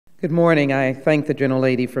Good morning. I thank the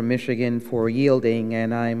gentlelady from Michigan for yielding,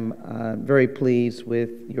 and I'm very pleased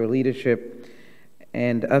with your leadership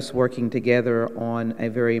and us working together on a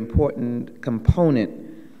very important component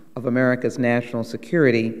of America's national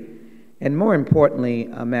security, and more importantly,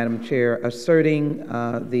 Madam Chair, asserting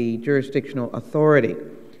the jurisdictional authority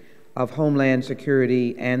of Homeland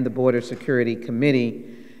Security and the Border Security Committee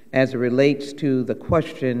as it relates to the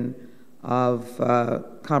question of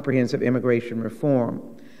comprehensive immigration reform.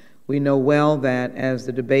 We know well that as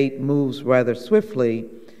the debate moves rather swiftly,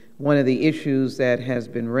 one of the issues that has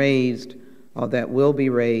been raised or that will be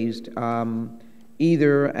raised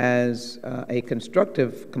either as a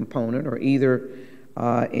constructive component or either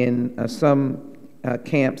in some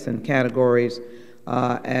camps and categories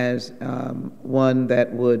as one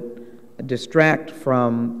that would distract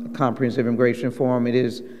from comprehensive immigration reform, it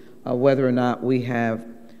is whether or not we have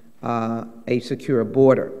a secure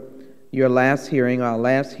border. Our last hearing,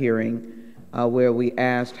 where we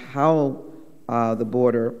asked how the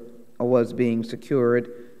border was being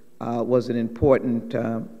secured, was an important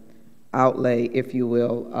outlay, if you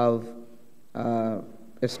will, of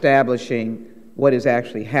establishing what is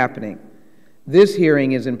actually happening. This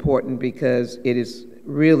hearing is important because it is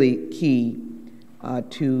really key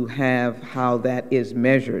to have how that is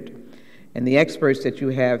measured. And the experts that you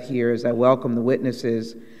have here, as I welcome the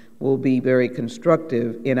witnesses, will be very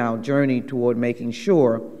constructive in our journey toward making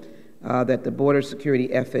sure that the border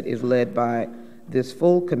security effort is led by this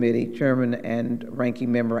full committee, chairman and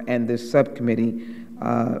ranking member, and this subcommittee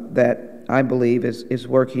that I believe is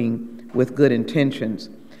working with good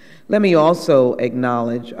intentions. Let me also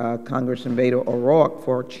acknowledge Congressman Beto O'Rourke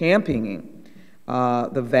for championing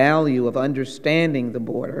the value of understanding the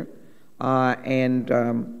border and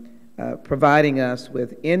providing us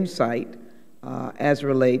with insight as it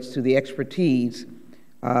relates to the expertise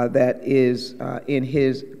that is in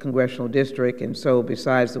his congressional district. And so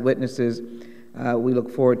besides the witnesses, we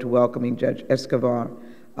look forward to welcoming Judge Escobar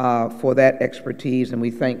for that expertise, and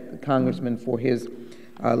we thank the Congressman for his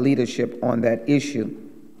leadership on that issue.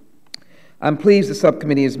 I'm pleased the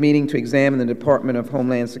subcommittee is meeting to examine the Department of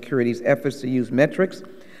Homeland Security's efforts to use metrics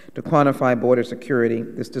to quantify border security.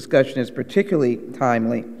 This discussion is particularly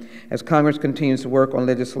timely as Congress continues to work on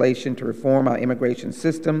legislation to reform our immigration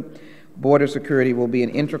system. Border security will be an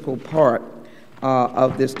integral part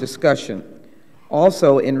of this discussion.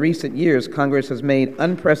 Also, in recent years, Congress has made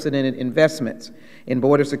unprecedented investments in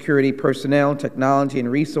border security personnel, technology,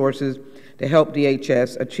 and resources to help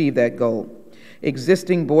DHS achieve that goal.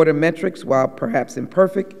 Existing border metrics, while perhaps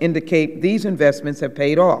imperfect, indicate these investments have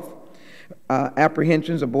paid off.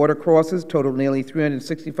 Apprehensions of border crosses totaled nearly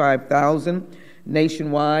 365,000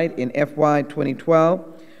 nationwide in FY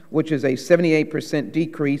 2012, which is a 78%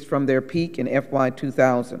 decrease from their peak in FY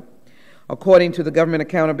 2000. According to the Government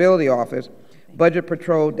Accountability Office, Budget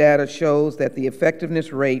Patrol data shows that the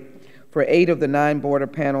effectiveness rate for 8 of the 9 border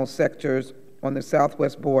panel sectors on the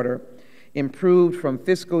southwest border improved from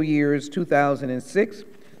fiscal years 2006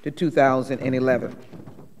 to 2011.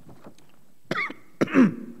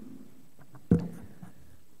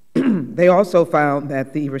 They also found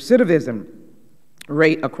that the recidivism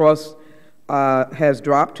rate across has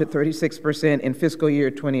dropped to 36% in fiscal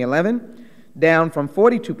year 2011, down from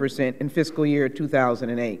 42% in fiscal year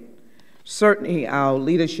 2008. Certainly, our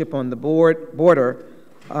leadership on the border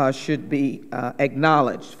should be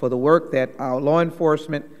acknowledged for the work that our law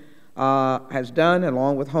enforcement has done,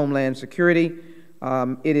 along with Homeland Security.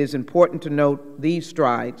 It is important to note these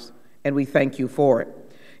strides, and we thank you for it.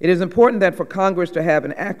 It is important that for Congress to have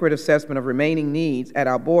an accurate assessment of remaining needs at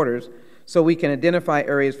our borders so we can identify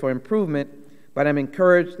areas for improvement, but I'm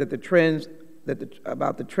encouraged that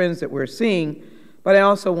about the trends that we're seeing, but I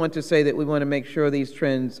also want to say that we want to make sure these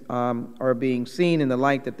trends are being seen in the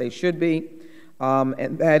light that they should be,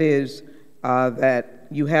 and that is that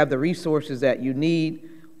you have the resources that you need,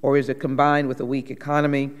 or is it combined with a weak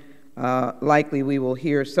economy? Likely we will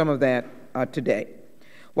hear some of that today.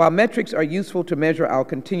 While metrics are useful to measure our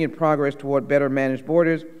continued progress toward better managed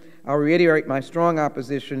borders, I'll reiterate my strong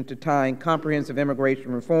opposition to tying comprehensive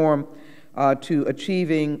immigration reform to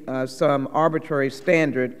achieving some arbitrary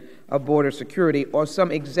standard of border security or some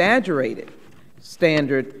exaggerated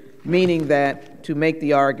standard, meaning that to make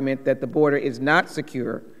the argument that the border is not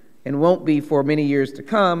secure and won't be for many years to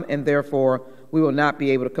come, and therefore we will not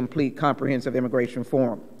be able to complete comprehensive immigration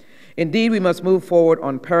reform. Indeed, we must move forward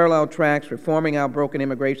on parallel tracks, reforming our broken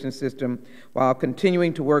immigration system while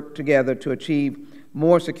continuing to work together to achieve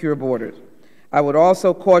more secure borders. I would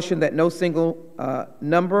also caution that no single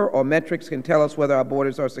number or metrics can tell us whether our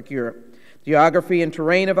borders are secure. Geography and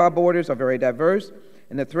terrain of our borders are very diverse,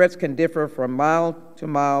 and the threats can differ from mile to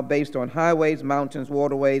mile based on highways, mountains,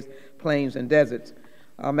 waterways, plains, and deserts.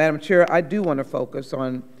 Madam Chair, I do want to focus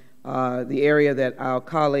on the area that our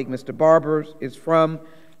colleague, Mr. Barber, is from,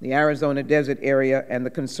 the Arizona desert area, and the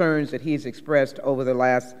concerns that he's expressed over the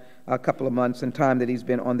last couple of months and time that he's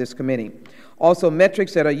been on this committee. Also,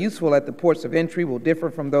 metrics that are useful at the ports of entry will differ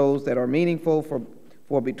from those that are meaningful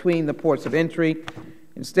for between the ports of entry.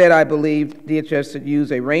 Instead, I believe DHS should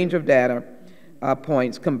use a range of data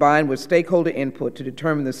points combined with stakeholder input to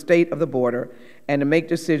determine the state of the border and to make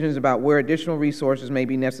decisions about where additional resources may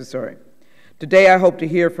be necessary. Today, I hope to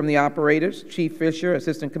hear from the operators, Chief Fisher,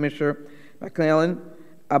 Assistant Commissioner McClellan,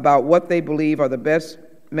 about what they believe are the best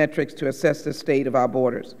metrics to assess the state of our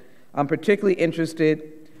borders. I'm particularly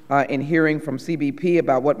interested in hearing from CBP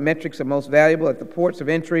about what metrics are most valuable at the ports of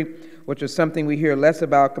entry, which is something we hear less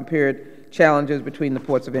about compared challenges between the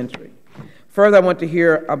ports of entry. Further, I want to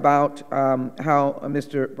hear about how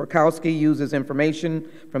Mr. Borkowski uses information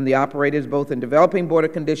from the operators both in developing Border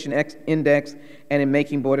Condition Index and in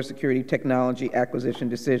making border security technology acquisition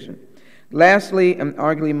decisions. Lastly, and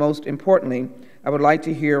arguably most importantly, I would like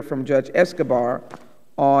to hear from Judge Escobar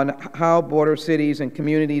on how border cities and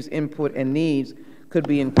communities' input and needs could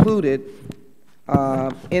be included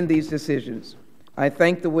in these decisions. I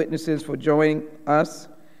thank the witnesses for joining us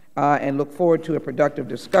and look forward to a productive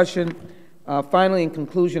discussion. Finally, in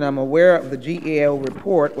conclusion, I'm aware of the GAO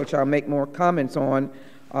report, which I'll make more comments on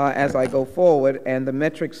as I go forward, and the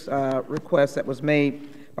metrics request that was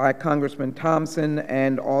made by Congressman Thompson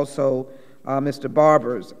and also Mr.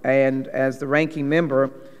 Barbers. And as the ranking member,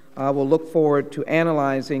 we'll look forward to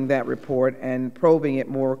analyzing that report and probing it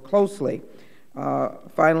more closely.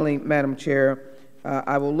 Finally, Madam Chair,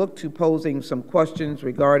 I will look to posing some questions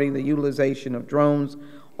regarding the utilization of drones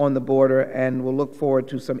on the border, and we'll look forward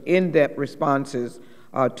to some in-depth responses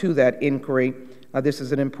to that inquiry. This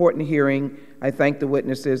is an important hearing. I thank the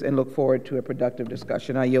witnesses and look forward to a productive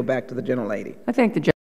discussion. I yield back to the gentlelady. I thank the